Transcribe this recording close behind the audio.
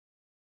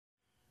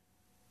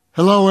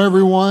Hello,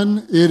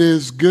 everyone. It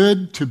is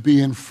good to be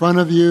in front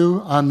of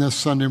you on this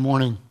Sunday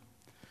morning.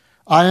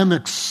 I am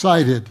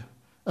excited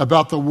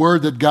about the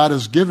word that God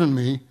has given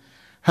me,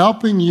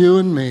 helping you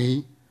and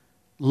me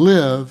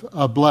live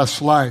a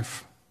blessed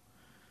life.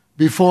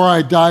 Before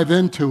I dive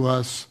into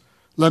us,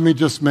 let me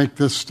just make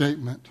this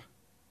statement.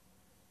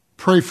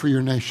 Pray for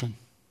your nation.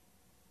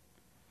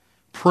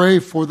 Pray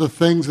for the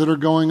things that are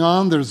going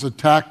on. There's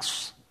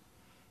attacks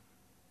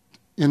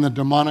in the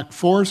demonic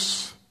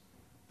force.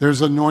 There's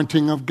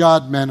anointing of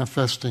God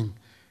manifesting,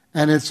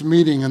 and it's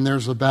meeting, and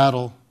there's a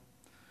battle.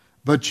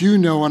 But you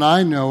know and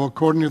I know,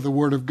 according to the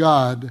Word of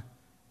God,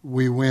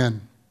 we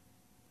win.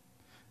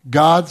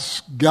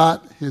 God's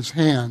got His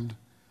hand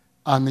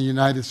on the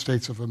United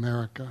States of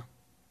America.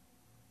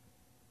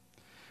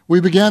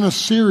 We began a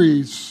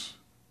series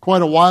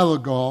quite a while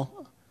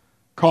ago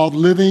called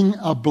Living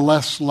a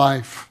Blessed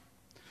Life.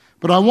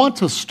 But I want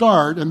to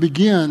start and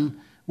begin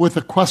with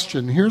a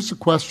question. Here's the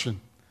question.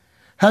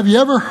 Have you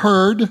ever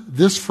heard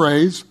this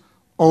phrase,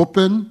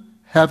 open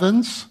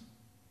heavens?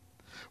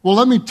 Well,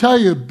 let me tell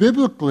you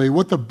biblically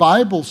what the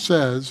Bible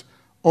says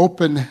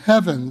open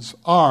heavens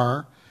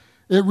are.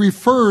 It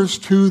refers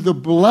to the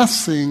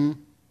blessing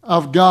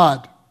of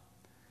God.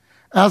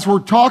 As we're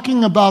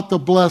talking about the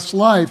blessed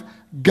life,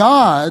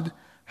 God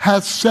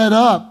has set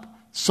up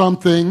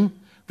something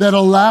that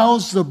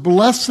allows the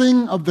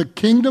blessing of the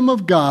kingdom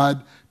of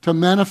God to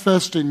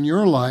manifest in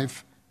your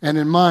life and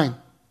in mine.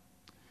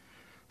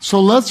 So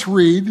let's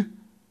read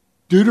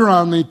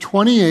Deuteronomy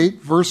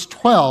 28, verse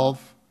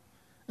 12,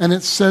 and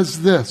it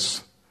says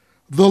this,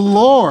 "The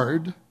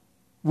Lord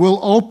will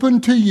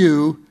open to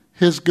you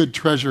His good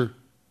treasure,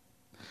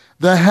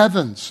 the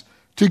heavens,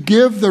 to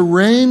give the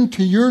rain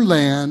to your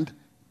land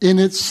in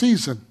its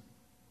season,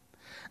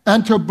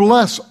 and to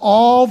bless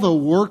all the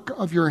work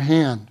of your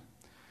hand.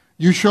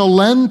 You shall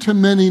lend to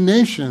many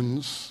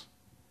nations,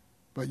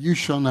 but you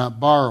shall not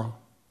borrow."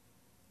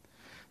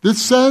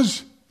 This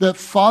says that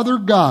Father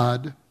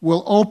God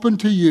will open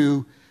to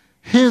you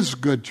His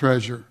good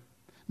treasure.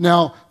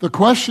 Now, the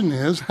question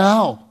is,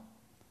 how?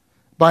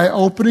 By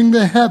opening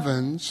the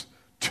heavens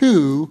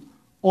to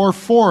or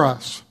for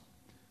us.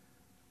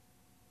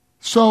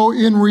 So,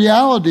 in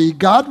reality,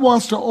 God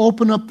wants to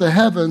open up the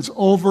heavens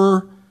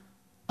over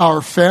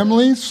our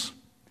families,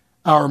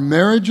 our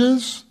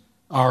marriages,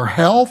 our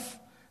health,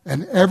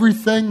 and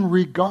everything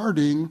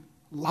regarding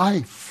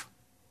life.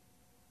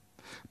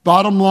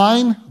 Bottom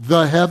line,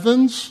 the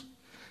heavens.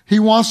 He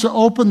wants to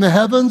open the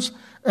heavens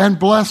and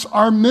bless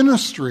our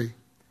ministry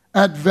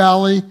at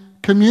Valley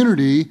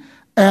Community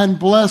and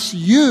bless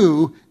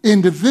you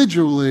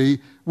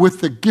individually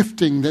with the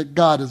gifting that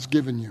God has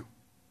given you.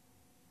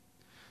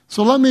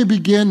 So let me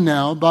begin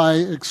now by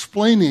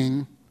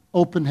explaining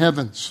open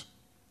heavens.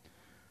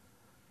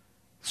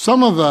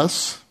 Some of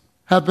us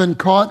have been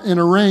caught in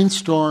a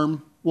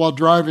rainstorm while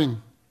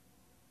driving.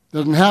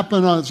 Doesn't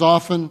happen as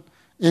often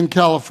in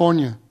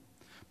California,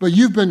 but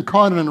you've been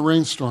caught in a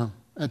rainstorm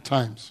at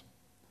times.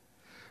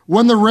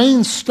 When the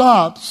rain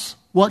stops,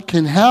 what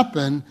can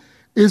happen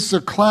is the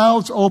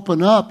clouds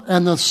open up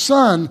and the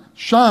sun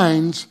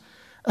shines,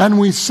 and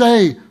we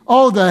say,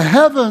 "Oh, the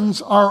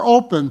heavens are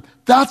open."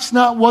 That's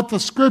not what the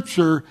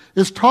Scripture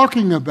is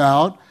talking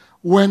about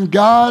when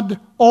God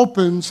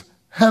opens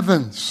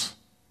heavens.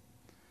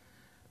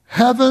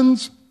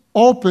 Heavens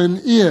open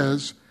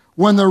is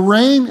when the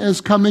rain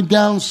is coming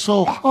down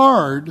so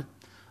hard,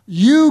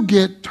 you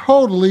get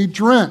totally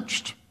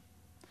drenched.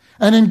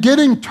 And in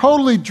getting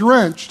totally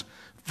drenched,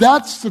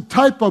 that's the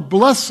type of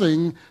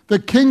blessing, the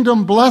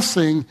kingdom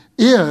blessing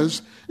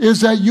is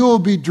that you will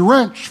be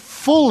drenched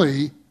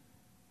fully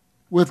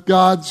with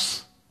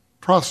God's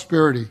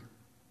prosperity.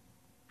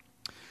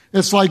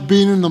 It's like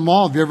being in the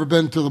mall. Have you ever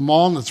been to the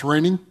mall and it's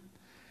raining?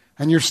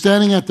 And you're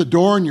standing at the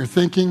door and you're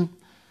thinking,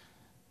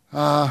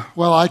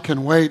 well, I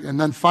can wait. And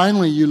then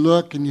finally you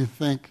look and you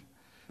think,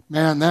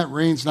 man, that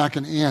rain's not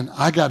going to end.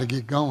 I got to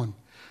get going.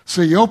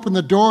 So you open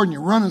the door and you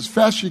run as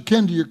fast as you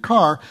can to your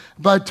car.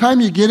 By the time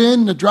you get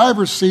in the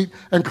driver's seat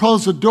and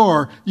close the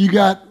door, you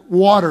got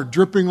water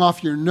dripping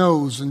off your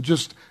nose and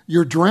just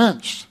you're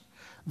drenched.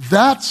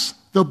 That's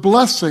the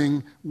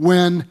blessing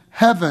when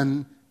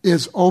heaven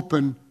is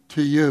open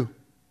to you.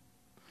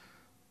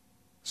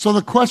 So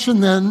the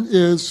question then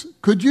is,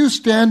 could you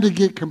stand to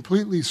get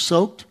completely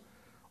soaked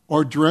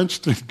or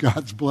drenched in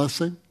God's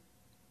blessing?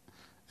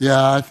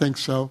 Yeah, I think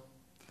so.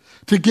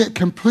 To get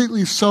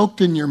completely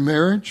soaked in your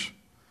marriage,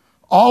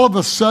 all of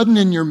a sudden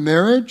in your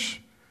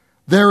marriage,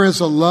 there is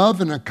a love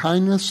and a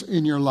kindness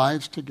in your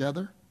lives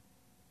together.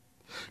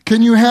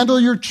 Can you handle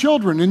your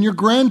children and your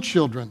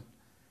grandchildren?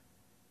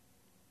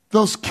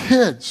 Those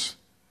kids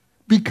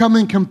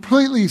becoming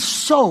completely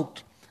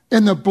soaked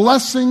in the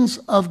blessings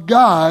of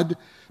God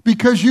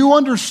because you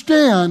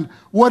understand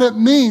what it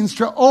means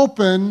to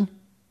open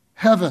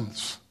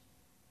heavens.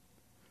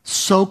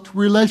 Soaked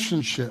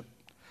relationship,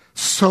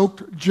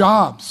 soaked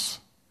jobs.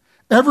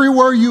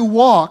 Everywhere you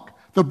walk,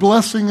 the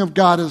blessing of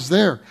God is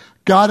there.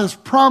 God has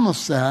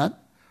promised that,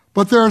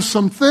 but there are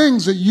some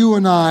things that you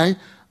and I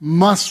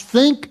must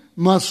think,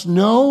 must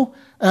know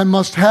and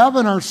must have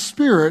in our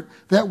spirit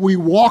that we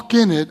walk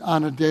in it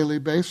on a daily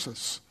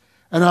basis.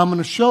 And I'm going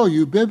to show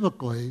you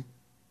biblically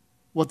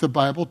what the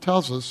Bible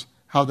tells us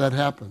how that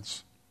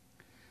happens.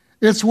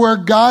 It's where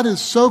God is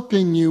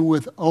soaking you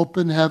with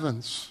open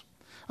heavens.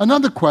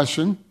 Another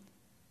question,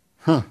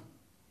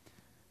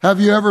 have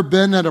you ever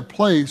been at a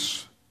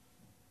place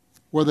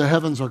where the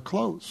heavens are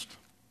closed?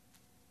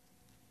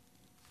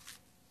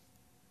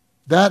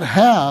 That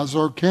has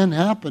or can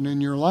happen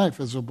in your life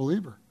as a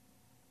believer.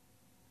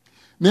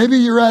 Maybe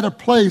you're at a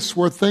place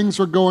where things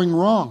are going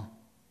wrong.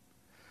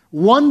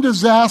 One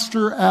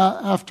disaster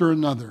after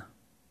another.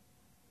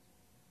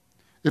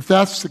 If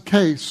that's the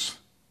case,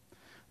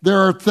 there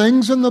are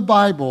things in the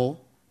Bible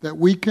that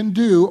we can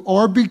do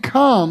or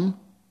become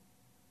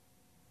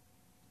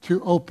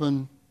to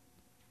open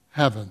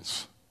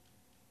heavens.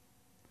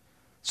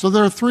 So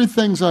there are three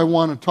things I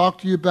want to talk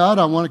to you about.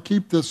 I want to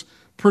keep this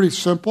pretty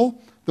simple.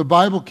 The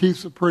Bible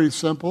keeps it pretty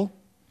simple.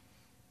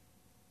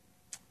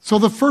 So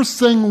the first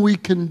thing we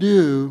can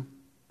do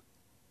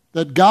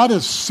that God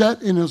has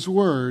set in His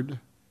Word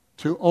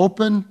to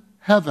open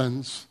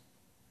heavens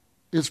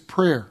is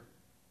prayer.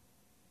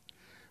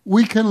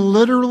 We can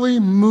literally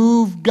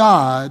move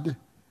God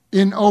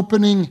in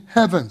opening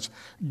heavens.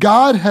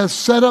 God has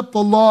set up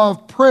the law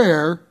of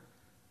prayer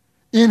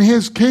in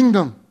His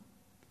kingdom.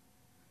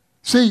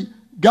 See,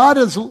 God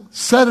has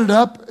set it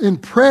up in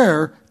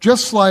prayer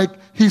just like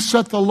He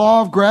set the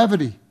law of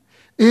gravity.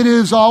 It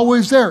is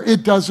always there.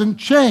 It doesn't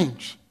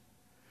change.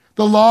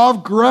 The law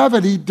of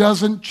gravity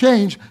doesn't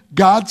change.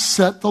 God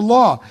set the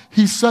law.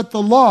 He set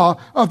the law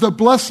of the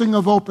blessing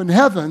of open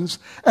heavens,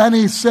 and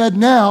He said,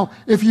 now,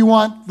 if you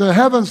want the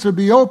heavens to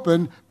be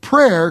open,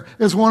 prayer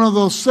is one of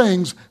those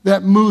things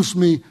that moves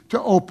me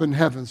to open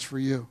heavens for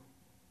you.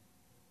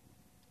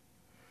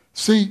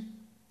 See,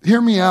 hear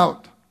me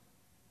out.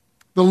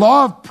 The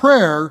law of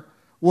prayer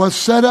was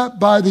set up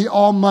by the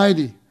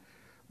Almighty,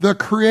 the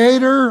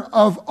Creator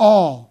of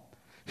all.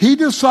 He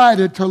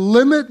decided to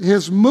limit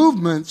His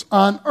movements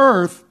on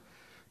earth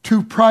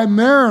to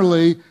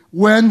primarily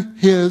when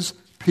His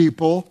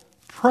people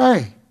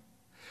pray.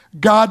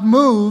 God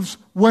moves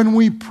when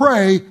we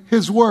pray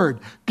His word.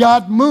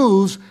 God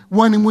moves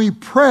when we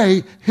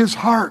pray His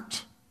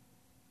heart.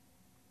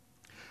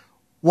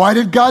 Why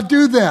did God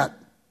do that?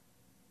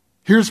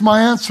 Here's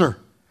my answer.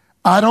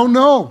 I don't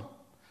know.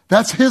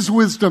 That's His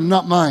wisdom,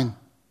 not mine.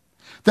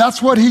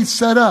 That's what He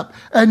set up.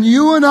 And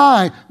you and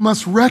I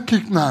must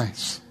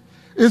recognize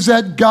is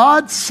that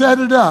God set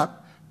it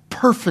up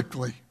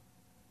perfectly.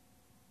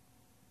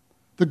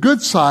 The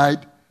good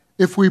side,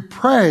 if we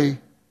pray,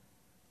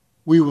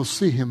 we will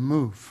see Him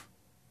move.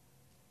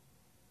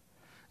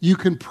 You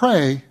can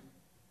pray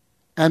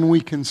and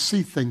we can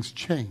see things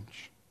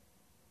change.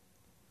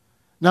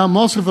 Now,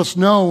 most of us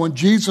know when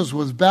Jesus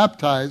was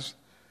baptized,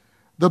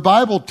 the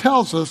Bible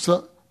tells us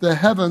that the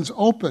heavens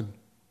opened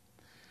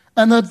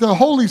and that the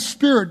Holy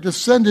Spirit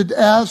descended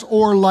as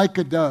or like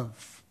a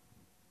dove.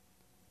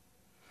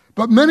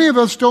 But many of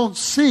us don't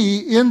see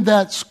in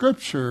that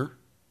scripture,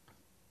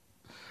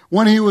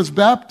 when He was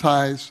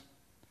baptized,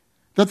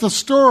 that the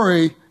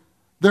story,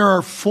 there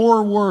are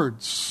 4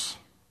 words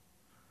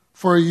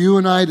for you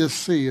and I to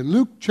see. In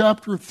Luke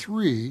chapter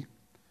 3,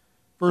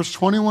 verse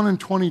 21 and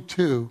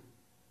 22,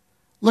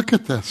 look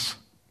at this.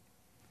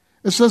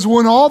 It says,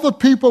 when all the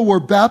people were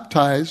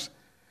baptized,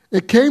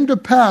 it came to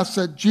pass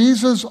that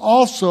Jesus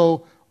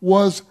also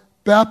was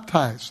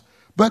baptized.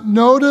 But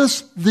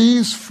notice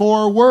these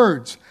 4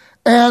 words.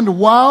 And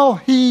while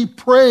he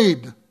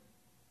prayed,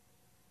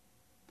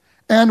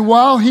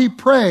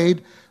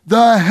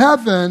 the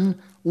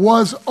heaven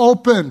was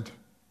opened.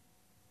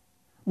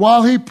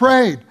 While he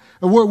prayed.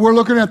 We're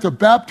looking at the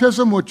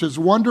baptism, which is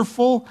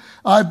wonderful.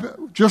 I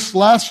just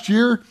last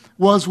year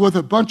was with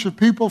a bunch of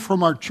people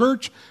from our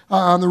church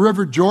on the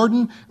River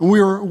Jordan, and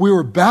we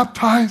were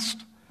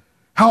baptized.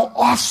 How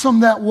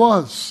awesome that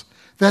was,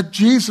 that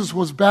Jesus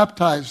was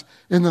baptized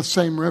in the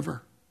same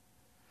river.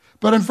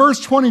 But in verse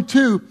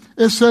 22,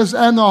 it says,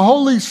 and the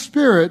Holy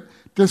Spirit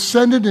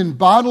descended in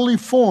bodily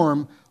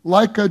form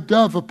like a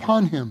dove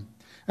upon him.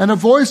 And a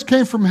voice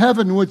came from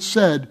heaven which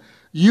said,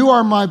 you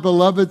are my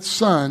beloved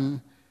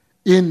Son,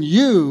 in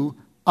you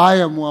I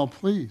am well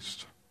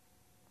pleased.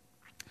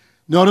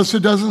 Notice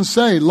it doesn't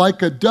say,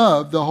 like a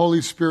dove, the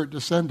Holy Spirit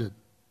descended.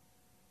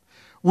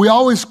 We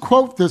always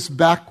quote this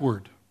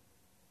backward.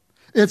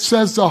 It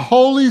says the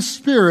Holy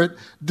Spirit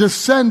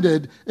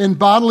descended in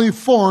bodily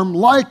form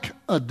like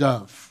a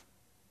dove.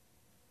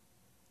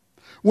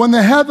 When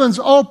the heavens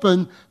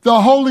open,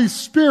 the Holy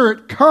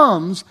Spirit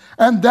comes,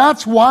 and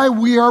that's why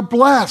we are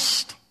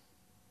blessed.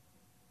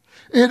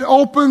 It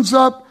opens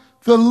up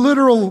the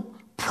literal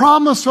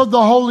promise of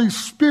the Holy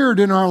Spirit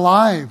in our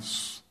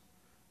lives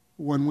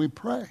when we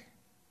pray.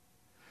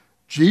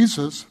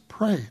 Jesus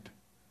prayed,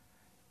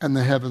 and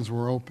the heavens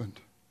were opened.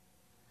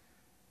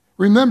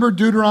 Remember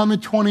Deuteronomy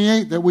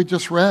 28 that we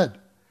just read.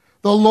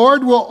 The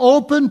Lord will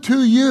open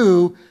to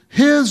you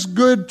His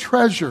good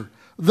treasure,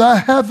 the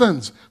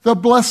heavens, the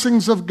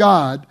blessings of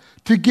God,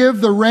 to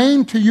give the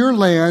rain to your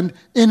land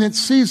in its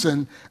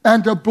season,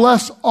 and to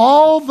bless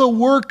all the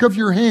work of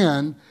your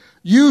hand.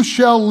 You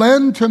shall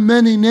lend to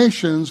many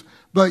nations,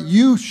 but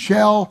you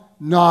shall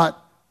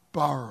not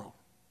borrow.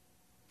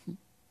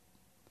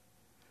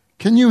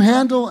 Can you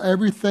handle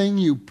everything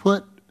you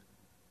put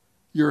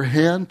your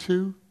hand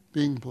to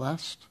being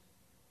blessed?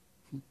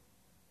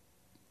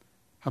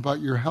 How about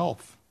your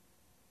health?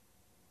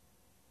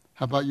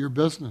 How about your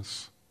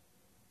business?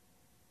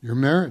 Your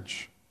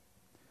marriage?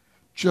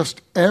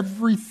 Just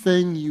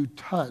everything you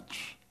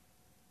touch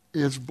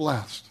is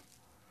blessed.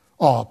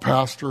 Oh,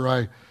 Pastor,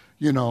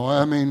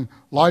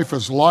 life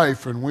is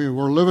life and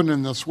we're living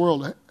in this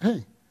world.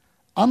 Hey,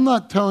 I'm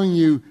not telling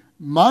you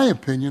my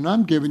opinion.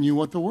 I'm giving you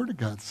what the Word of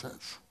God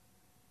says.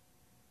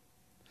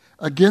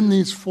 Again,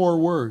 these 4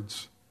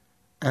 words.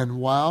 And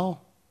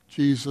while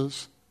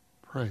Jesus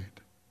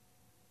prayed.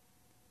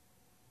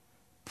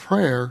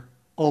 Prayer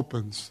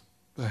opens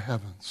the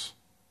heavens.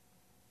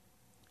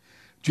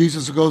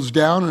 Jesus goes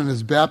down and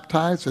is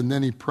baptized, and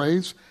then he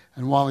prays,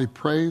 and while he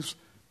prays,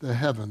 the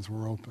heavens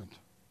were opened.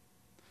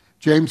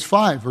 James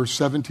 5, verse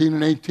 17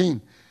 and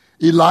 18.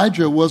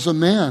 Elijah was a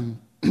man,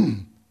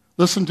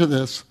 listen to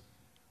this,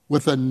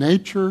 with a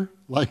nature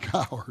like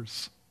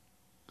ours.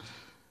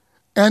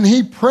 And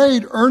he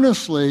prayed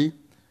earnestly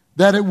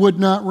that it would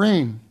not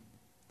rain.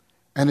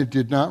 And it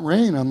did not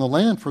rain on the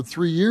land for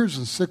 3 years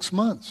and 6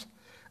 months.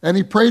 And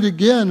he prayed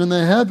again, and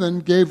the heaven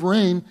gave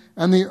rain,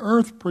 and the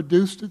earth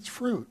produced its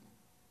fruit.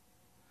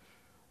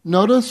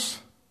 Notice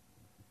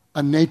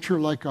a nature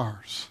like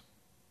ours.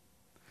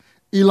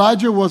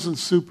 Elijah wasn't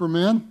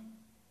Superman.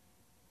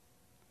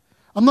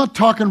 I'm not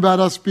talking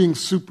about us being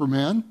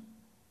Superman.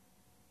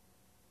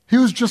 He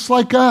was just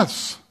like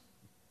us.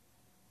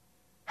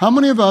 How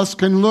many of us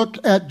can look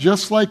at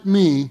just like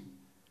me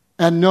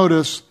and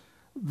notice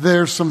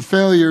there's some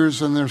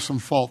failures and there's some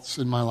faults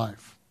in my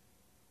life?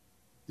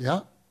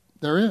 Yeah,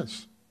 there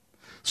is.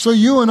 So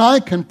you and I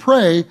can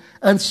pray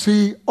and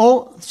see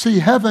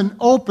heaven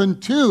open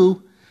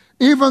too,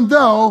 even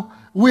though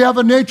we have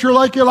a nature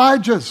like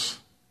Elijah's.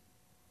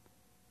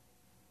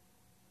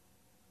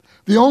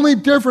 The only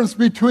difference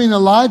between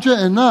Elijah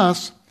and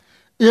us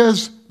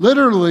is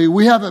literally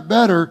we have it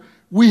better.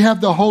 We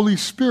have the Holy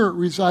Spirit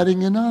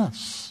residing in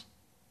us.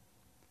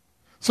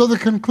 So the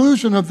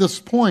conclusion of this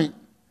point,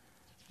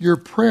 your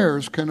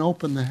prayers can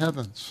open the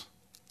heavens.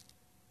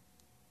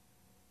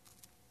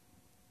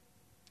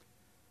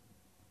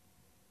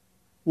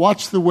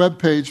 Watch the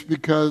webpage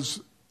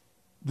because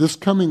this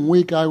coming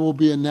week I will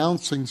be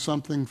announcing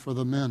something for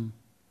the men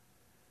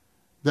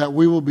that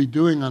we will be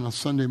doing on a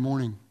Sunday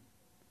morning.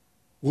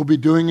 We'll be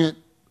doing it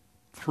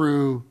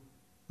through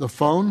the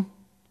phone,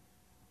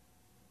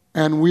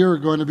 and we are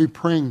going to be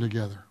praying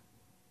together.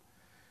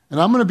 And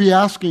I'm going to be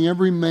asking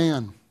every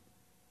man,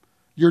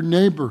 your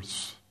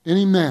neighbors,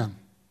 any man,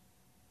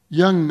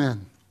 young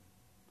men,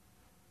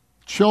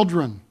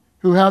 children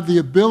who have the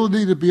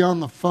ability to be on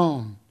the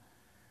phone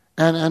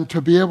and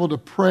to be able to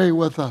pray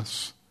with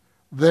us,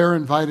 they're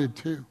invited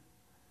too.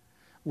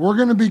 We're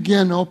going to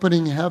begin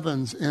opening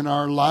heavens in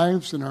our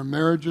lives, in our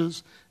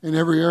marriages, in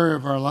every area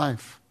of our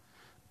life.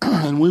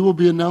 And we will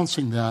be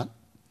announcing that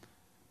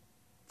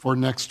for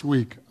next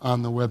week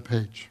on the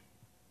webpage.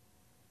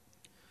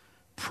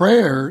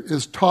 Prayer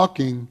is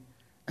talking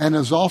and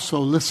is also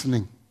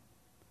listening.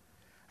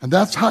 And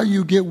that's how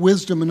you get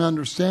wisdom and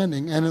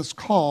understanding, and it's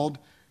called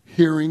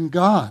hearing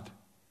God.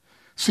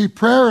 See,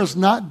 prayer is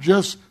not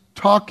just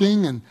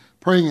talking and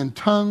praying in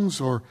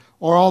tongues or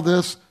all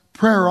this.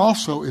 Prayer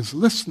also is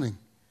listening,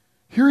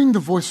 hearing the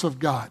voice of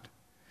God,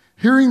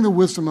 hearing the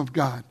wisdom of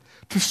God,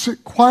 to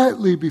sit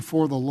quietly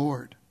before the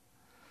Lord.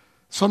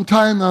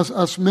 Sometimes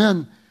us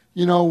men,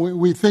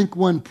 we think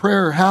when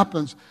prayer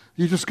happens,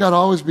 you just got to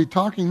always be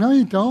talking. No,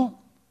 you don't.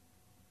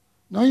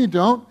 No, you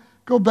don't.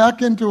 Go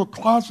back into a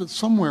closet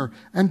somewhere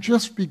and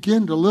just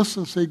begin to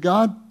listen. Say,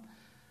 God,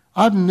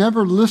 I've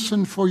never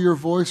listened for your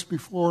voice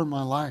before in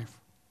my life.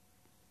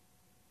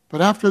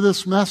 But after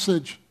this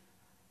message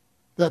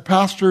that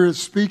Pastor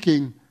is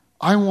speaking,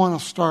 I want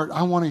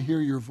to hear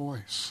your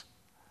voice.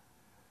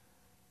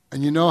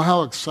 And you know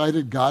how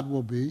excited God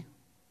will be?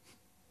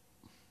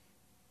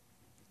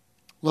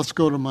 Let's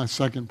go to my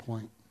second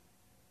point.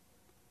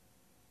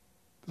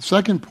 The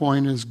second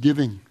point is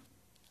giving.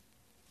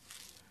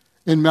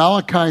 In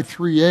Malachi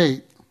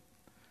 3:8,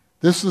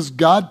 this is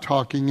God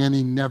talking and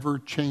he never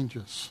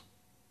changes.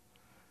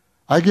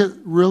 I get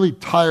really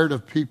tired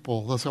of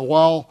people that say,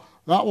 well,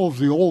 that was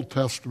the Old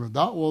Testament,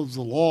 that was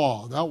the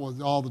law, that was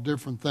all the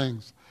different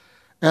things.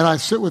 And I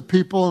sit with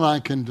people and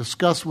I can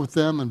discuss with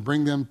them and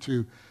bring them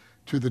to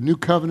the New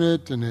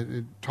Covenant, and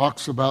it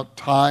talks about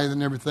tithe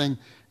and everything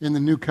in the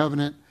New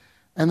Covenant.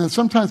 And then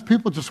sometimes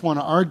people just want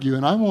to argue,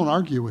 and I won't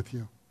argue with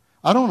you.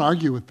 I don't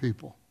argue with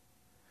people.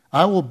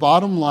 I will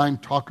bottom line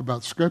talk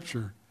about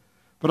Scripture,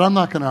 but I'm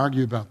not going to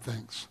argue about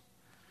things.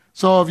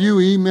 So if you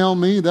email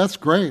me, that's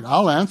great.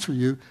 I'll answer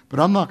you, but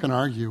I'm not going to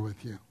argue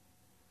with you.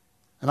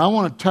 And I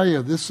want to tell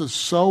you, this is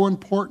so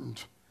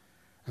important.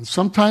 And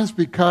sometimes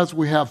because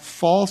we have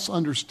false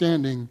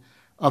understanding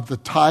of the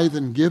tithe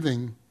and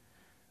giving,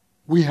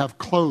 we have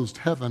closed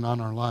heaven on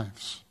our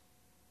lives.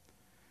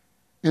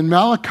 In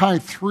Malachi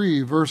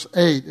 3, verse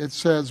 8, it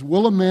says,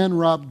 "Will a man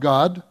rob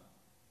God?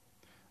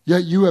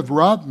 Yet you have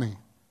robbed me.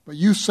 But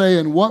you say,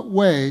 in what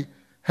way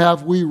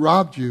have we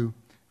robbed you?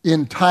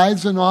 In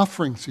tithes and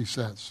offerings," he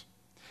says.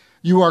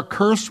 "You are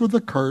cursed with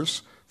a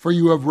curse, for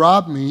you have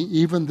robbed me,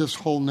 even this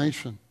whole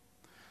nation."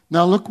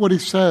 Now look what he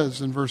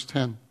says in verse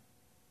 10.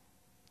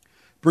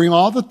 "Bring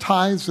all the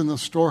tithes in the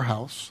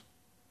storehouse,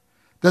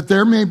 that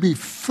there may be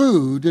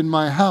food in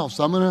my house."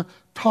 I'm going to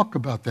talk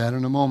about that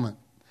in a moment.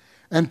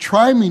 "And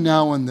try me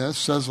now in this,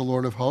 says the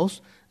Lord of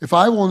hosts, if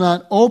I will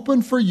not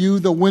open for you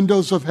the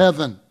windows of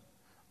heaven."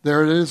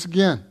 There it is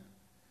again.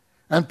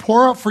 "And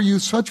pour out for you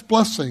such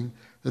blessing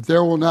that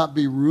there will not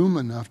be room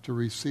enough to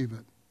receive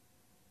it."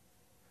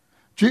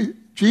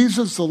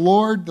 Jesus, the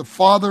Lord, the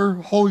Father,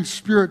 Holy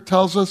Spirit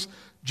tells us,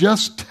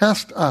 just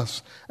test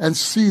us and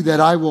see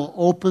that I will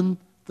open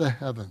the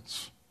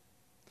heavens.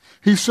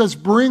 He says,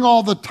 bring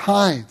all the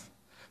tithe,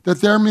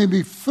 that there may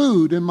be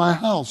food in my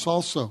house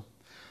also.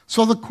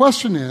 So the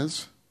question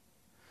is,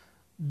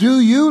 do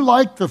you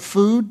like the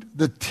food,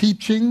 the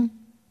teaching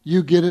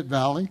you get at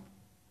Valley?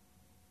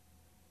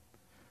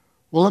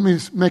 Well, let me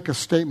make a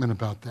statement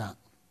about that.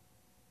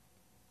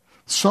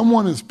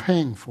 Someone is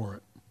paying for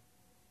it.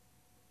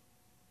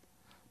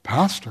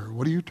 Pastor,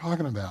 what are you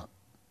talking about?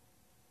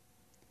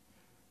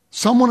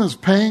 Someone is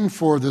paying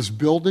for this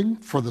building,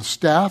 for the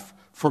staff,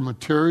 for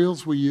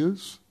materials we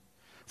use,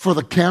 for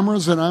the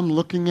cameras that I'm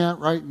looking at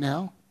right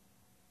now.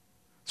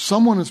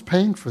 Someone is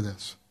paying for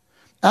this.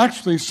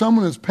 Actually,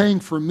 someone is paying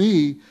for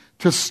me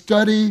to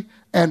study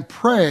and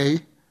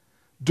pray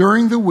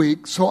during the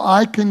week so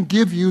I can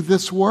give you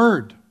this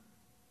word.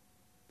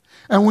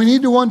 And we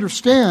need to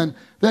understand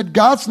that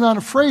God's not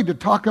afraid to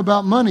talk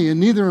about money, and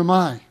neither am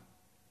I.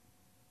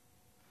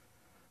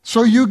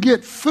 So you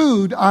get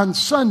food on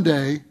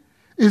Sunday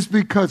is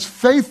because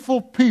faithful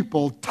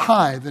people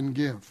tithe and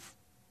give.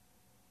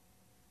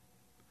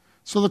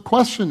 So the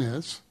question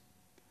is,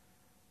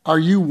 are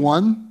you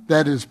one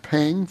that is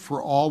paying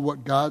for all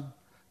what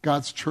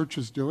God's church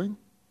is doing?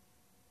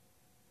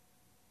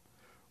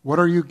 What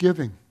are you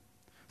giving?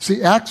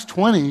 See, Acts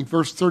 20,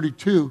 verse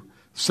 32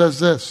 says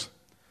this,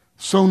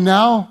 "So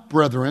now,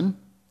 brethren,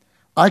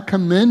 I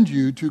commend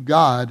you to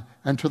God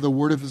and to the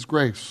word of his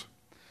grace,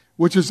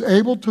 which is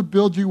able to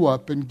build you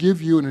up and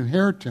give you an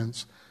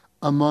inheritance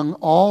among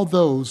all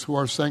those who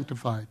are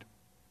sanctified.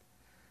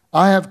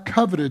 I have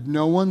coveted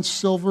no one's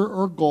silver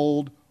or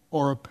gold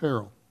or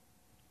apparel.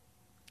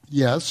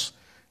 Yes,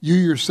 you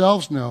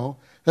yourselves know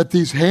that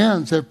these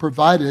hands have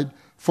provided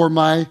for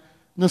my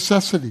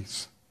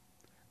necessities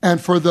and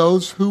for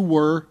those who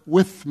were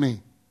with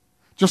me."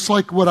 Just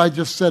like what I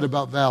just said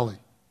about Valley.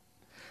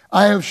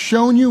 "I have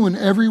shown you in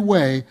every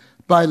way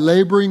by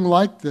laboring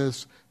like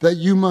this that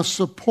you must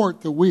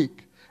support the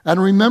weak. And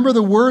remember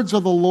the words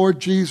of the Lord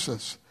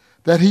Jesus,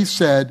 that he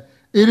said,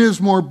 'It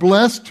is more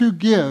blessed to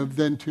give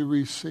than to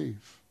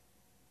receive.'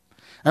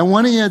 And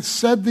when he had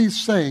said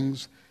these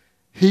things,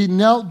 he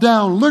knelt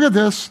down," look at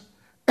this,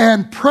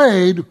 "and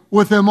prayed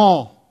with them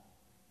all,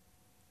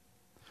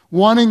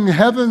 wanting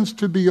heavens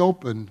to be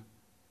opened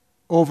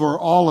over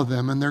all of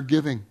them and their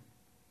giving."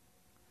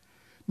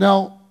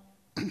 Now,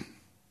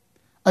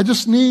 I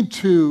just need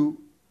to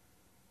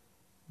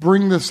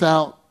bring this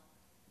out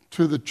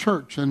to the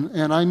church.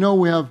 And I know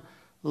we have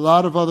a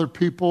lot of other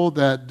people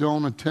that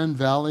don't attend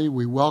Valley.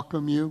 We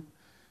welcome you.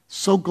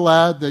 So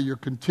glad that you're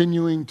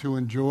continuing to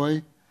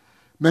enjoy.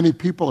 Many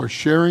people are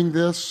sharing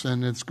this,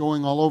 and it's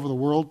going all over the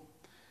world.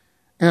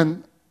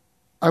 And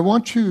I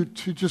want you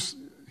to just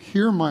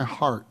hear my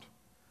heart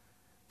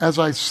as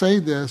I say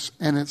this,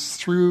 and it's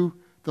through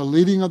the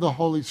leading of the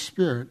Holy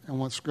Spirit and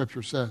what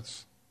Scripture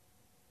says.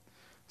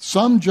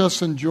 Some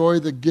just enjoy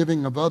the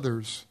giving of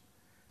others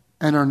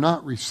and are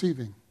not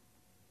receiving.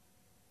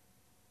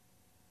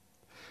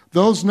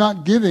 Those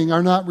not giving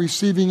are not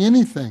receiving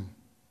anything.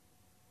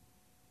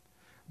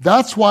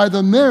 That's why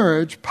the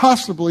marriage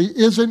possibly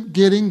isn't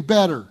getting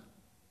better.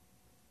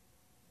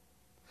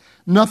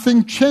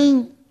 Nothing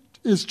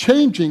is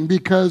changing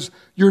because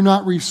you're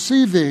not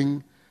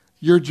receiving,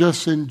 you're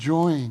just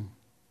enjoying.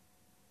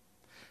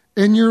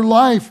 In your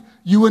life,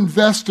 you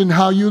invest in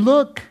how you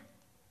look.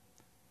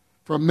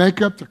 From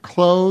makeup to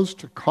clothes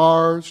to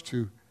cars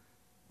to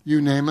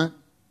you name it.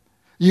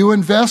 You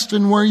invest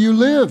in where you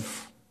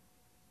live.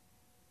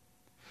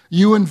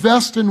 You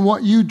invest in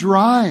what you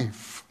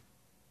drive.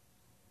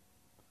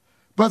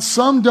 But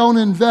some don't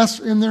invest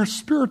in their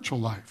spiritual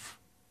life.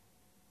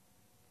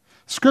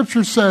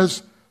 Scripture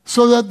says,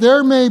 "So that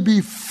there may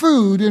be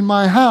food in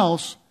my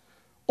house,"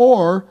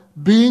 or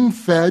being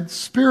fed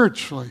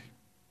spiritually.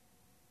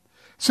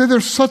 See,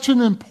 there's such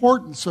an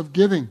importance of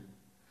giving.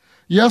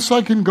 Yes,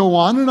 I can go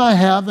on, and I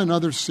have in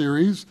other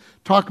series,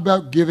 talk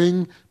about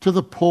giving to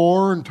the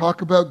poor and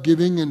talk about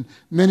giving in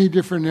many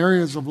different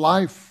areas of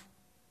life.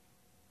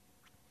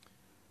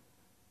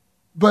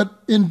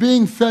 But in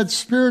being fed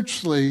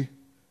spiritually,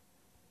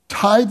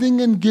 tithing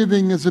and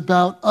giving is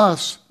about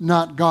us,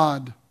 not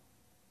God.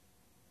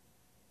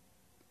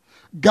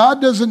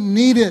 God doesn't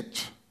need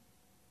it.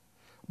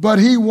 but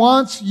he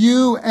wants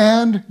you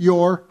and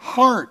your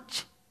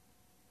heart.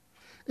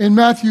 In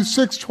Matthew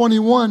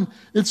 6:21,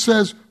 it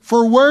says,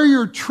 "For where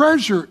your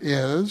treasure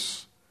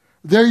is,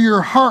 there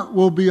your heart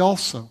will be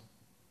also."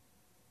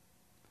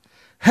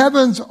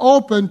 Heaven's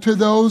open to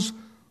those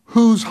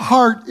whose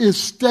heart is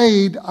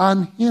stayed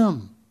on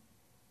him.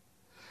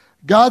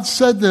 God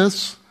said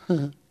this,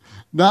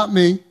 not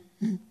me.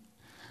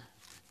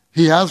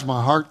 He has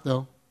my heart,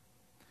 though.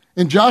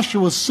 In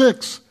Joshua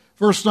 6,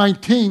 verse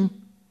 19,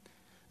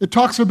 it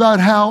talks about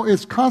how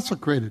it's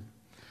consecrated.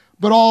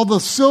 But all the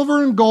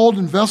silver and gold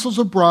and vessels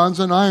of bronze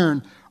and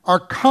iron are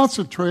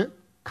consecrated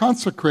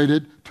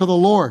to the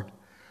Lord.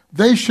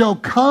 They shall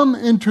come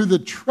into the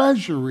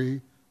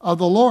treasury of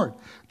the Lord.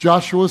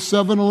 Joshua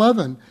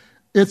 7:11,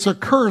 it's a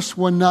curse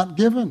when not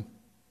given.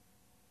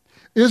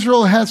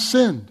 Israel has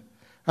sinned,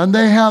 and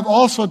they have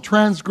also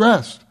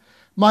transgressed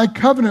my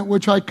covenant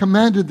which I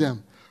commanded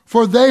them.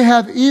 For they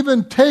have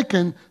even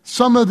taken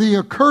some of the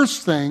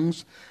accursed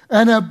things,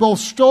 and have both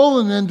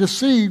stolen and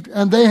deceived,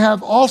 and they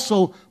have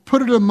also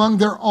put it among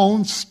their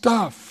own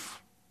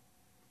stuff.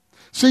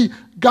 See,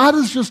 God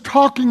is just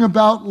talking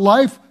about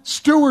life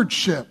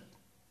stewardship.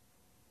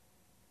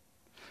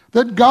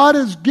 That God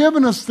has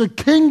given us the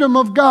kingdom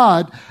of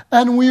God,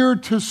 and we are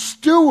to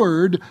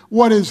steward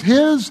what is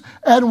His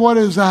and what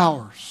is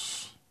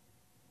ours.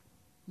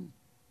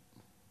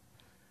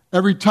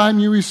 Every time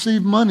you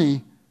receive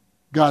money,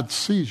 God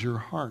sees your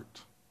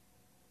heart.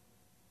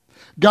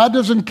 God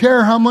doesn't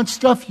care how much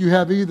stuff you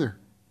have either.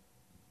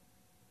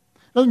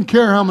 Doesn't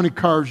care how many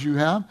cars you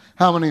have,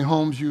 how many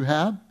homes you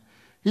have.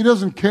 He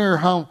doesn't care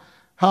how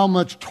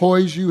much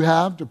toys you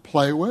have to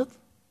play with.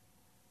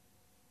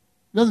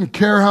 He doesn't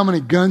care how many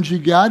guns you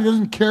got. He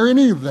doesn't care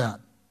any of that.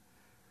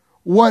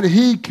 What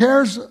He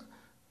cares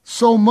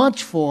so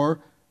much for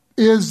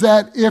is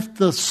that if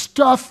the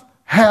stuff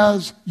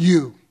has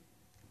you,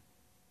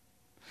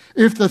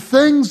 if the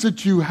things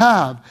that you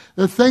have,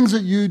 the things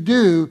that you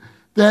do,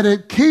 that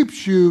it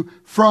keeps you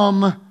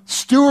from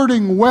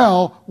stewarding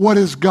well what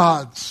is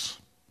God's.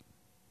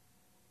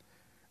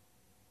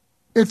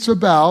 It's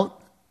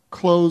about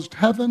closed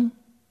heaven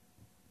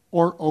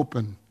or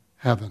open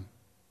heaven.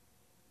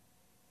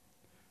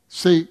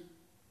 See,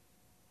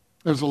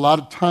 there's a lot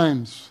of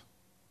times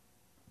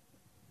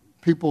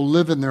people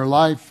live in their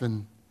life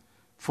and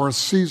for a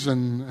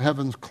season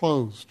heaven's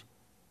closed.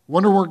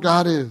 Wonder where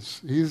God is.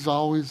 He's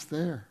always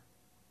there.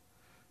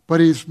 But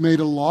He's made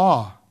a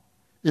law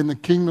in the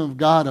kingdom of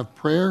God of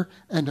prayer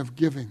and of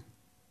giving.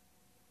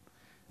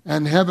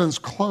 And heaven's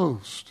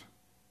closed.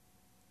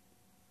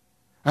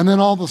 And then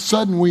all of a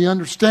sudden we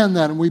understand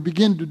that and we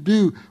begin to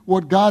do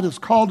what God has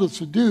called us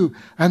to do,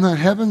 and then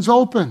heaven's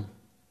open.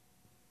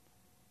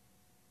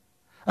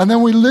 And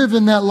then we live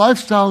in that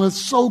lifestyle that's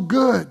so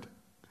good.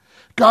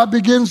 God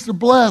begins to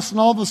bless, and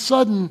all of a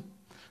sudden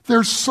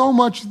there's so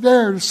much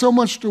there, there's so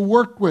much to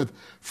work with,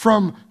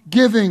 from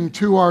giving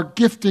to our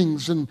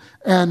giftings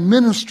and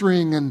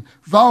ministering and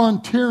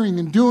volunteering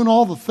and doing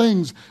all the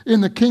things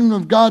in the kingdom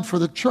of God for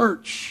the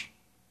church.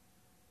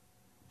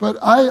 But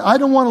I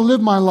don't want to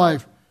live my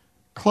life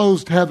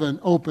closed heaven,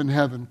 open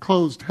heaven,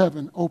 closed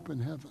heaven,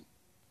 open heaven.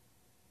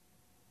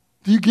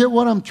 Do you get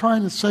what I'm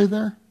trying to say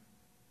there?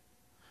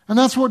 And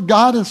that's what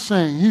God is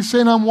saying. He's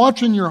saying, I'm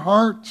watching your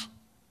heart.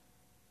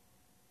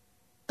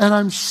 And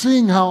I'm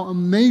seeing how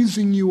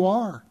amazing you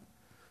are.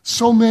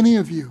 So many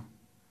of you.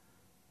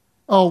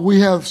 Oh, we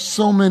have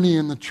so many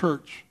in the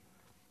church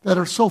that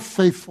are so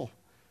faithful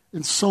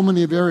in so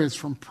many areas,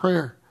 from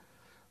prayer.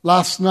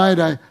 Last night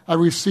I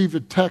received a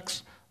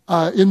text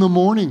in the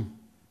morning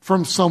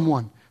from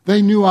someone.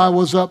 They knew I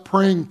was up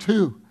praying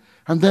too.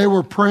 And they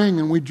were praying,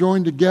 and we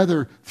joined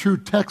together through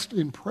text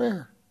in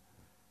prayer.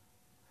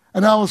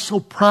 And I was so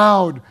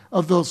proud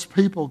of those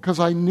people because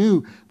I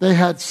knew they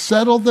had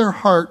settled their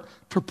heart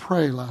to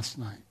pray last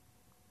night.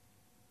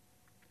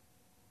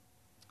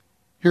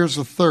 Here's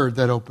the third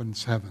that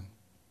opens heaven.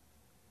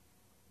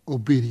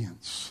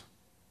 Obedience.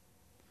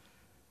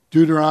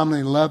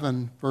 Deuteronomy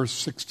 11, verse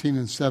 16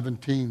 and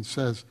 17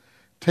 says,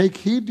 "Take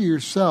heed to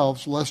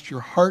yourselves, lest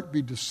your heart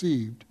be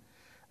deceived,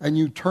 and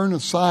you turn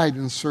aside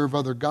and serve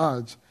other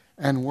gods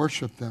and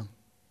worship them."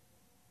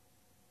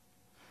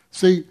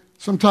 See,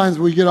 sometimes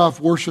we get off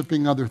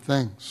worshiping other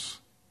things.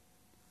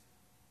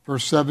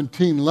 Verse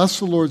 17, "Lest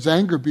the Lord's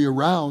anger be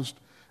aroused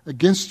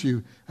against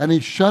you, and He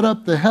shut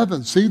up the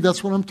heavens." See,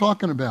 that's what I'm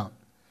talking about.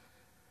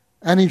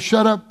 "And He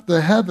shut up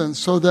the heavens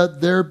so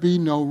that there be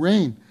no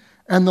rain,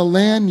 and the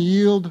land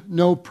yield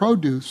no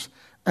produce,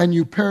 and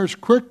you perish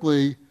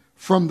quickly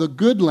from the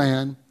good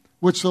land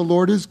which the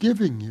Lord is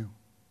giving you."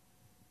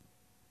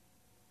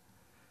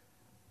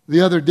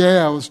 The other day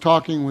I was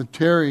talking with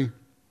Terry,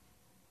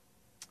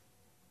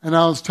 and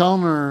I was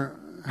telling her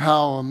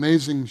how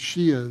amazing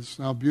she is,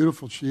 how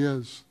beautiful she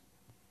is.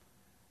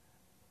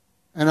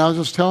 And I was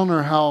just telling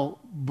her how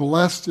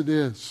blessed it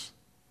is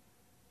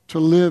to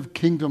live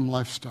kingdom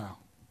lifestyle.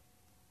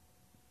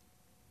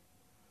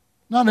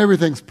 Not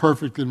everything's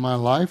perfect in my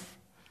life.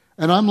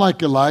 And I'm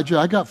like Elijah.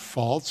 I got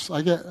faults.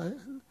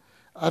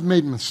 I've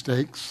made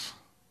mistakes.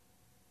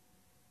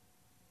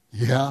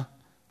 Yeah,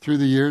 through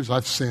the years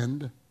I've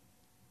sinned.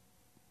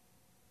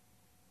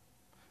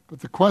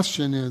 But the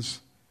question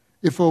is,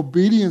 if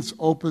obedience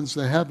opens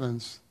the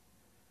heavens,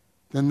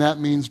 then that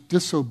means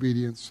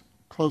disobedience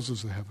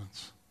closes the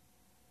heavens.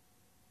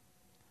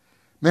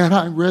 Man,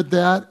 I read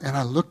that and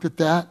I looked at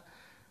that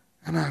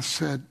and I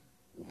said,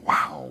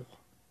 wow.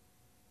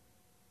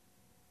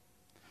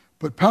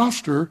 But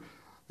pastor,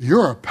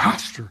 you're a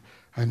pastor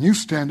and you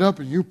stand up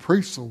and you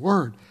preach the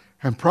word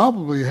and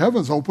probably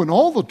heaven's open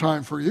all the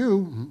time for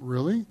you.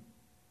 Really?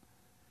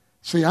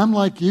 See, I'm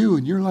like you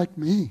and you're like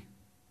me.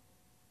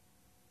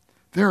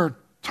 There are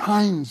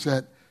times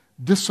that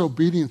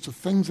disobedience of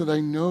things that I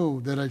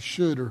know that I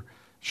should or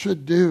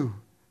should do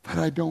that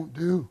I don't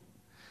do.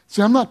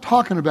 See, I'm not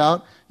talking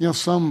about,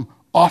 some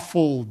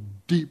awful,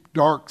 deep,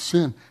 dark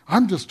sin.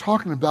 I'm just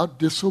talking about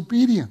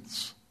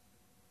disobedience.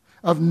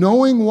 Of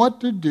knowing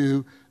what to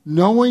do,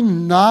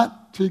 knowing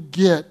not to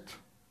get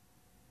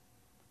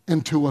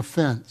into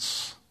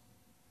offense.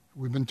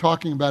 We've been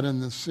talking about in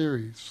this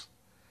series.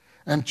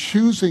 And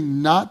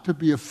choosing not to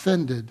be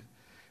offended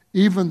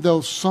even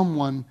though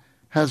someone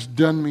has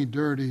done me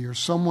dirty or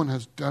someone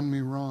has done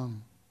me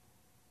wrong.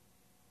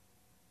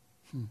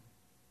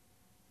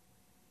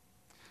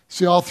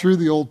 See, all through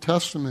the Old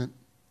Testament,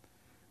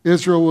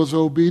 Israel was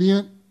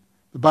obedient.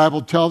 The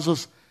Bible tells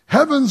us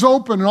heavens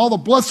open and all the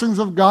blessings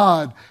of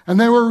God, and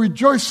they were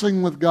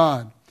rejoicing with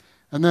God.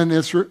 And then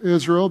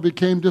Israel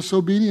became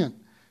disobedient,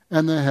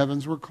 and the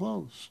heavens were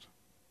closed.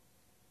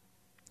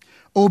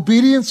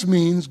 Obedience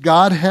means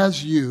God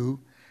has you,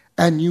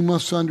 and you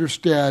must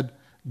understand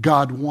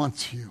God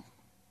wants you.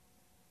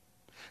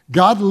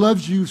 God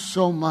loves you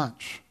so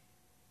much.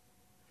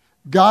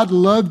 God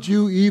loved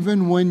you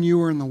even when you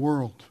were in the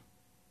world.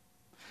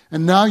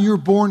 And now you're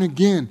born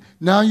again.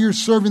 Now you're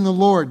serving the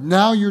Lord.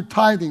 Now you're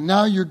tithing.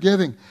 Now you're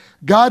giving.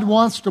 God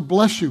wants to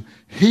bless you.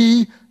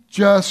 He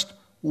just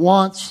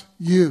wants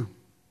you.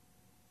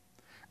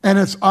 And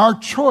it's our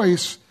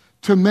choice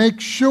to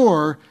make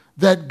sure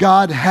that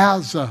God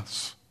has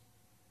us.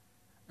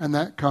 And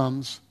that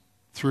comes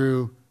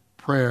through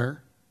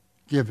prayer,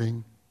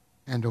 giving,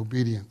 and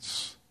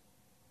obedience.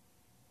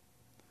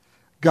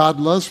 God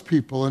loves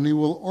people, and He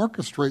will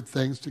orchestrate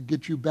things to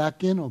get you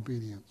back in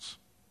obedience.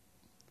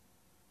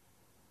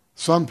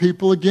 Some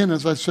people, again,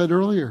 as I said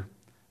earlier,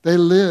 they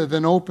live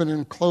an open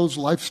and closed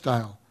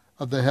lifestyle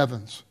of the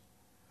heavens.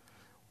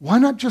 Why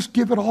not just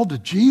give it all to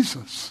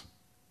Jesus?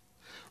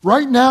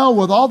 Right now,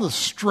 with all the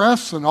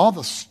stress and all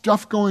the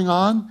stuff going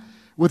on,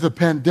 with the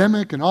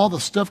pandemic and all the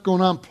stuff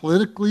going on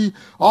politically,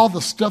 all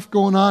the stuff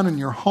going on in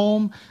your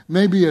home,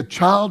 maybe a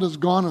child has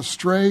gone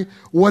astray,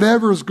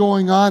 whatever is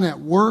going on at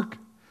work,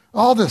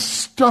 all this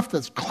stuff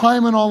that's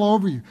climbing all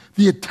over you,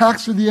 the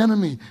attacks of the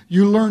enemy.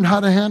 You learned how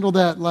to handle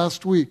that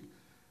last week.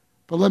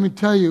 But let me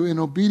tell you, in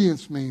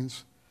obedience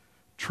means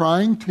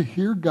trying to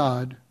hear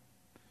God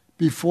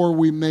before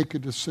we make a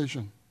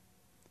decision.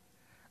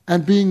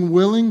 And being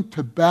willing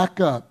to back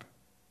up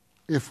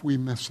if we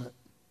miss it.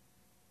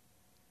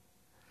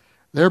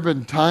 There have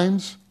been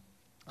times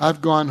I've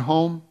gone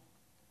home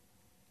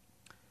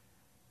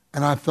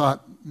and I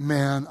thought,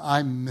 man,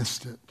 I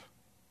missed it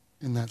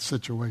in that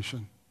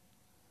situation.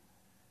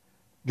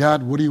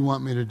 God, what do you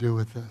want me to do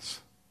with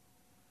this?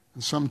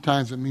 And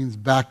sometimes it means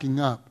backing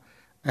up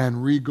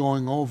and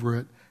re-going over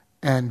it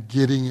and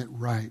getting it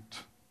right.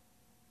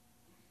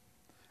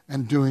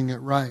 And doing it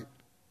right.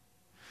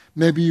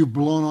 Maybe you've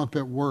blown up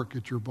at work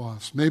at your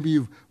boss. Maybe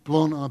you've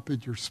blown up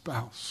at your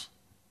spouse.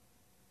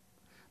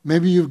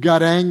 Maybe you've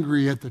got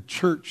angry at the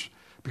church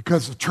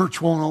because the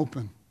church won't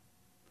open.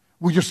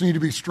 We just need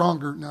to be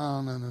stronger.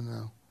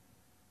 No.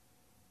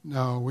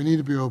 No, we need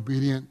to be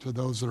obedient to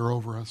those that are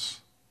over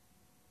us.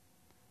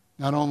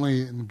 Not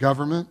only in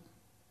government,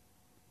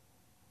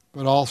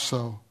 but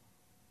also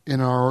in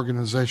our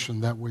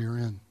organization that we are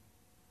in.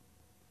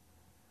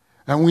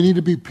 And we need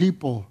to be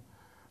people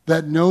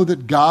that know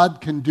that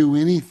God can do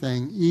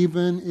anything,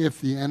 even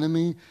if the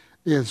enemy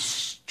is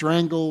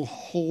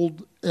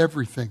stranglehold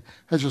everything,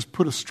 has just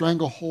put a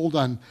stranglehold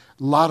on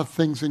a lot of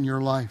things in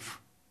your life.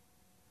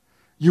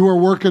 You are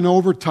working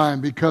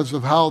overtime because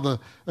of how the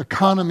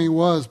economy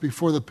was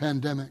before the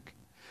pandemic.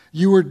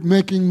 You were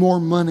making more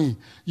money.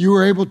 You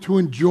were able to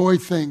enjoy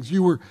things.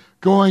 You were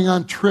going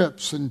on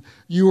trips and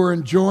you were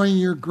enjoying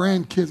your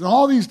grandkids,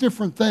 all these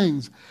different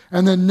things.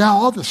 And then now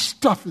all this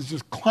stuff is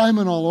just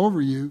climbing all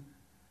over you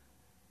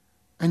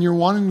and you're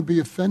wanting to be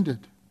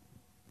offended.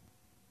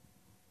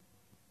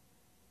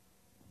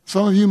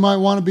 Some of you might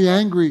want to be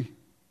angry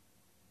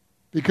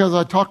because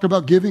I talked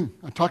about giving.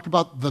 I talked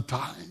about the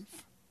tithe.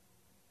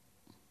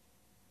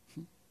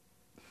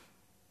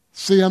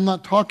 See, I'm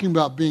not talking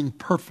about being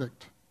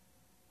perfect,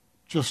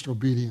 just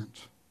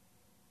obedient.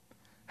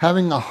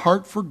 Having a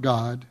heart for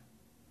God,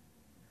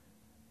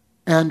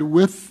 and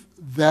with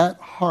that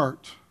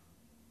heart,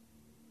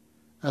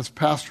 as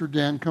Pastor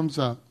Dan comes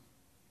up,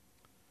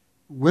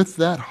 with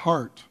that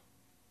heart,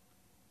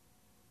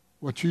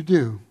 what you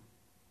do,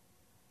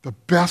 the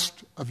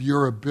best of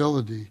your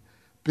ability,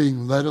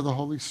 being led of the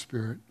Holy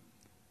Spirit,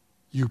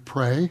 you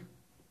pray,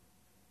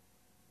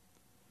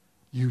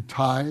 You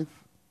tithe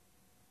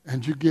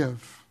and you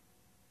give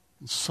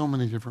in so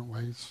many different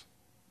ways.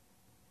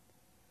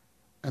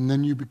 And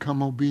then you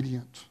become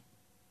obedient.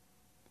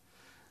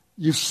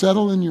 You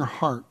settle in your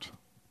heart.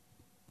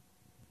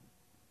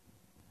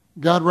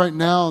 God, right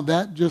now,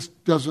 that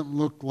just doesn't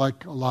look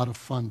like a lot of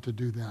fun to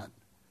do that.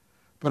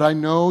 But I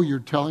know you're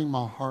telling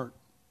my heart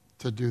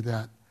to do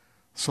that.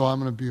 So I'm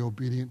going to be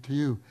obedient to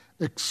you,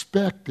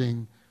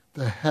 expecting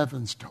the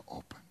heavens to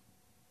open.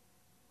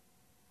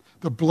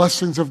 The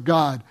blessings of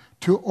God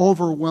to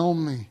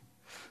overwhelm me.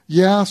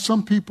 Yeah,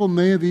 some people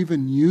may have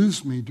even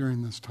used me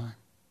during this time.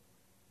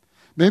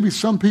 Maybe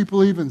some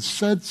people even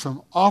said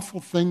some awful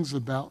things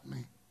about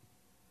me.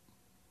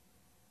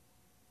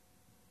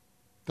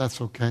 That's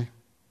okay.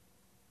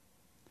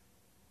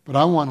 But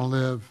I want to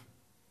live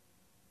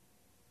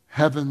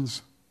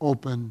heaven's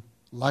open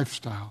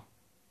lifestyle.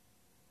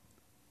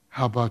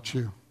 How about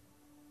you?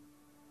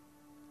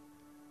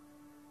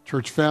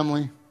 Church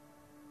family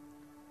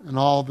and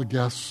all the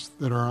guests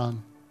that are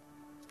on,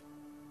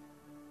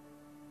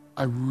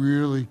 I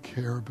really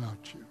care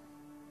about you.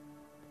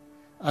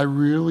 I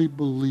really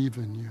believe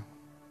in you.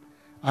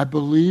 I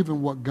believe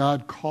in what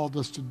God called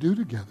us to do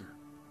together,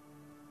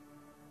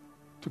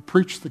 to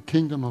preach the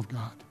kingdom of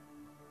God.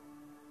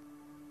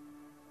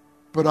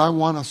 But I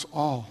want us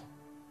all,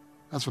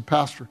 as a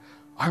pastor,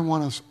 I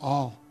want us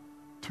all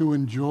to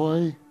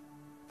enjoy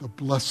the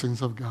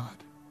blessings of God.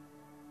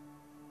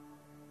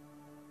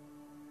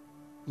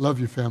 Love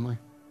you, family.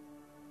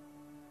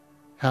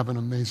 Have an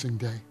amazing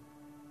day.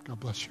 God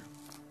bless you.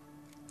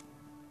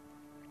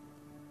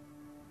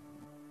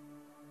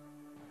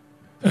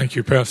 Thank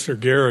you, Pastor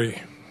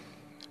Gary.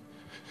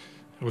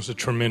 It was a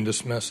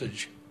tremendous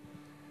message.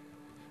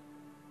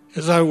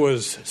 As I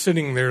was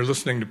sitting there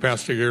listening to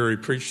Pastor Gary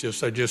preach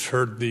this, I just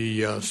heard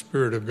the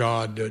Spirit of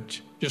God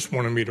that just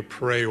wanted me to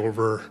pray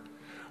over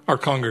our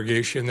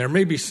congregation. There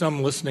may be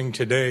some listening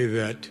today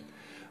that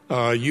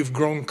you've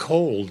grown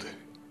cold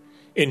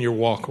in your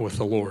walk with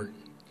the Lord.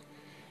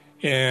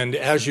 And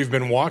as you've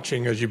been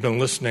watching, as you've been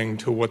listening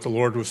to what the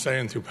Lord was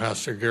saying through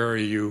Pastor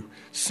Gary, you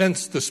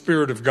sense the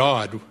Spirit of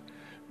God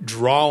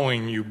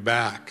drawing you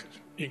back,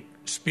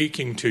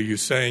 speaking to you,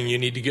 saying you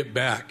need to get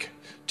back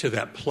to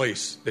that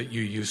place that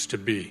you used to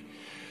be.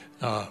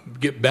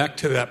 Get back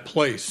to that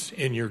place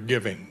in your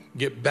giving.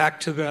 Get back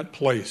to that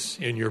place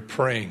in your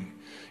praying.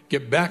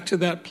 Get back to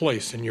that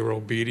place in your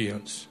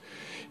obedience.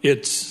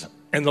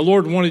 And the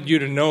Lord wanted you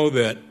to know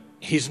that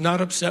He's not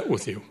upset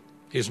with you.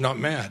 He's not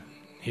mad.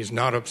 He's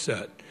not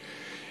upset.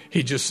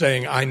 He's just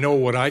saying, I know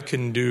what I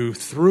can do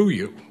through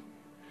you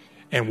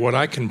and what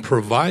I can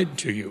provide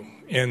to you.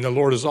 And the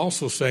Lord is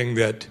also saying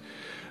that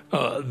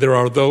there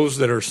are those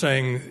that are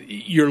saying,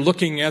 you're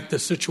looking at the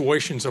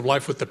situations of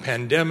life with the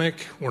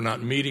pandemic. We're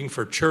not meeting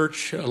for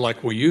church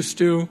like we used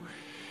to.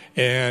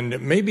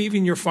 And maybe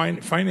even your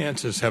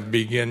finances have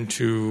begun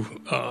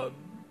to,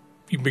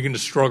 you begin to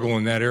struggle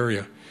in that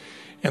area.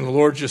 And the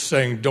Lord's just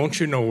saying, don't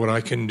you know what I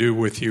can do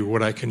with you,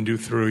 what I can do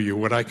through you,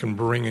 what I can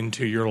bring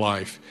into your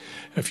life?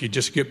 If you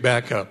just get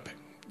back up,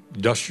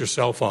 dust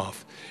yourself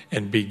off,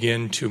 and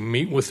begin to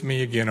meet with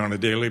me again on a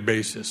daily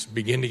basis.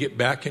 Begin to get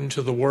back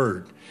into the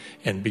Word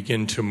and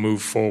begin to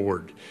move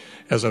forward.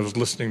 As I was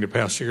listening to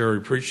Pastor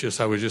Gary preach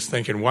this, I was just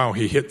thinking, wow,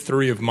 he hit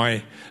 3 of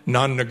my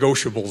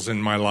non-negotiables in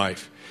my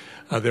life.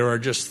 There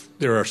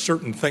are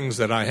certain things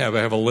that I have. I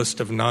have a list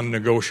of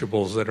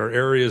non-negotiables that are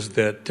areas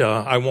that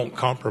I won't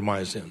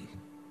compromise in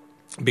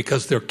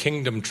because they're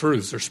kingdom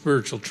truths, they're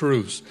spiritual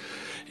truths.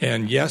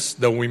 And yes,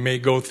 though we may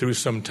go through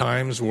some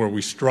times where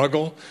we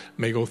struggle,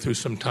 may go through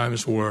some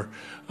times where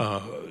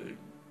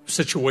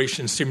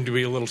situations seem to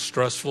be a little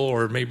stressful,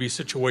 or maybe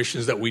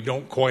situations that we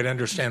don't quite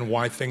understand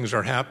why things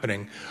are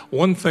happening.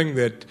 One thing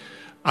that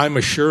I'm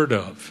assured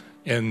of,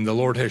 and the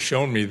Lord has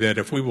shown me, that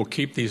if we will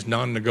keep these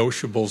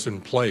non-negotiables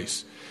in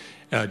place,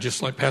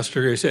 just like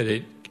Pastor Gary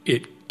said,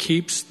 it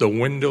keeps the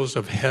windows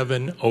of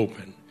heaven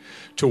open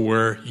to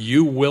where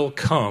you will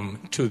come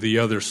to the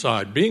other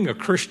side. Being a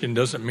Christian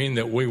doesn't mean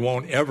that we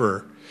won't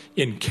ever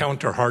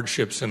encounter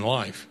hardships in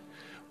life.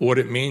 What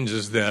it means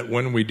is that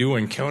when we do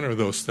encounter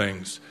those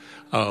things,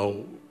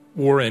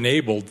 we're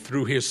enabled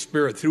through His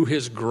Spirit, through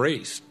His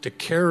grace, to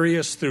carry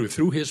us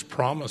through His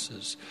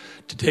promises,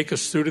 to take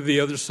us through to the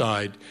other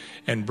side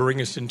and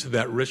bring us into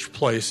that rich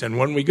place. And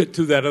when we get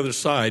to that other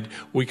side,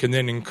 we can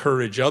then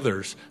encourage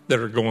others that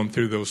are going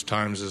through those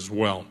times as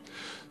well.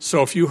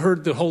 So if you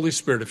heard the Holy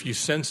Spirit, if you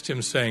sensed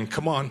Him saying,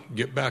 come on,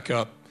 get back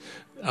up,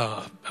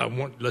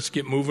 let's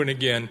get moving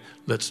again,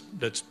 let's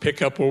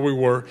pick up where we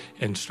were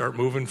and start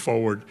moving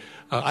forward,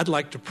 I'd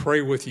like to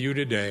pray with you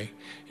today.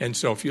 And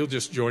so if you'll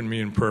just join me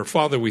in prayer.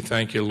 Father, we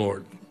thank you,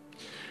 Lord.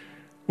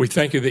 We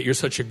thank you that you're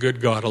such a good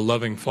God, a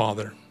loving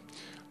Father.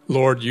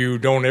 Lord, you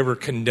don't ever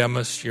condemn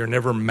us. You're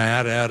never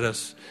mad at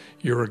us.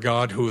 You're a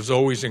God who is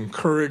always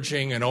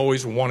encouraging and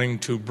always wanting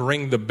to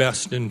bring the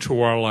best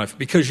into our life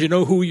because you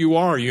know who you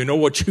are. You know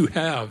what you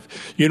have.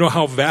 You know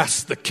how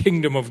vast the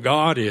kingdom of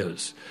God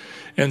is.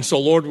 And so,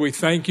 Lord, we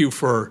thank you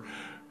for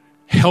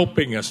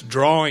helping us,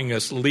 drawing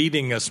us,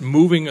 leading us,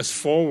 moving us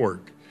forward.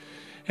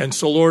 And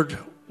so, Lord,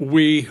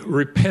 we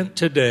repent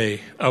today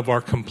of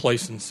our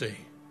complacency.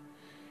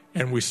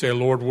 And we say,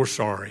 Lord, we're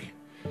sorry.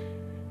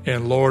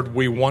 And Lord,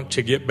 we want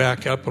to get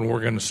back up, and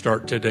we're going to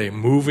start today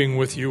moving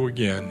with you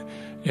again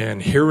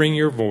and hearing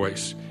your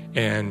voice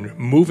and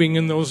moving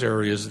in those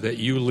areas that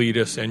you lead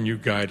us and you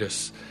guide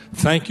us.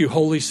 Thank you,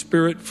 Holy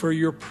Spirit, for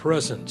your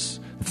presence.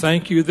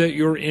 Thank you that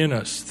you're in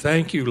us.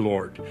 Thank you,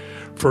 Lord,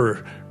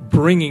 for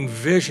bringing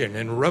vision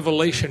and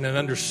revelation and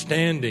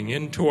understanding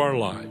into our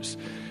lives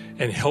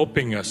and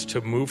helping us to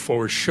move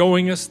forward,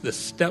 showing us the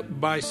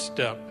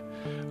step-by-step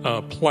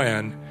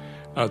plan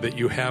that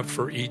you have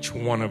for each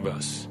one of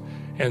us.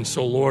 And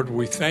so, Lord,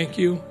 we thank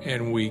you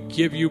and we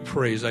give you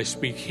praise. I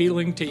speak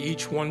healing to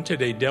each one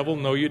today. Devil,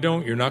 no, you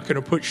don't. You're not going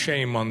to put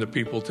shame on the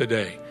people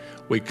today.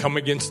 We come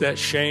against that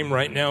shame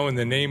right now in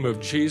the name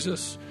of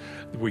Jesus.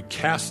 We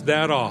cast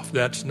that off.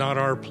 That's not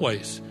our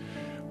place.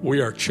 We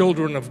are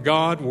children of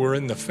God. We're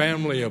in the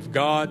family of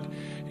God.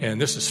 And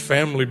this is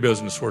family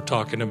business we're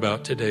talking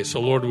about today.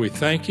 So, Lord, we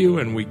thank you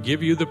and we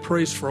give you the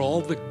praise for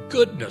all the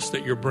goodness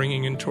that you're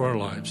bringing into our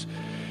lives.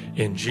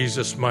 In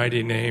Jesus'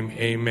 mighty name,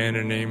 amen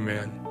and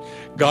amen.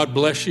 God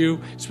bless you.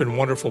 It's been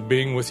wonderful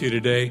being with you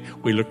today.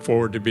 We look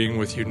forward to being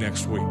with you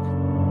next week.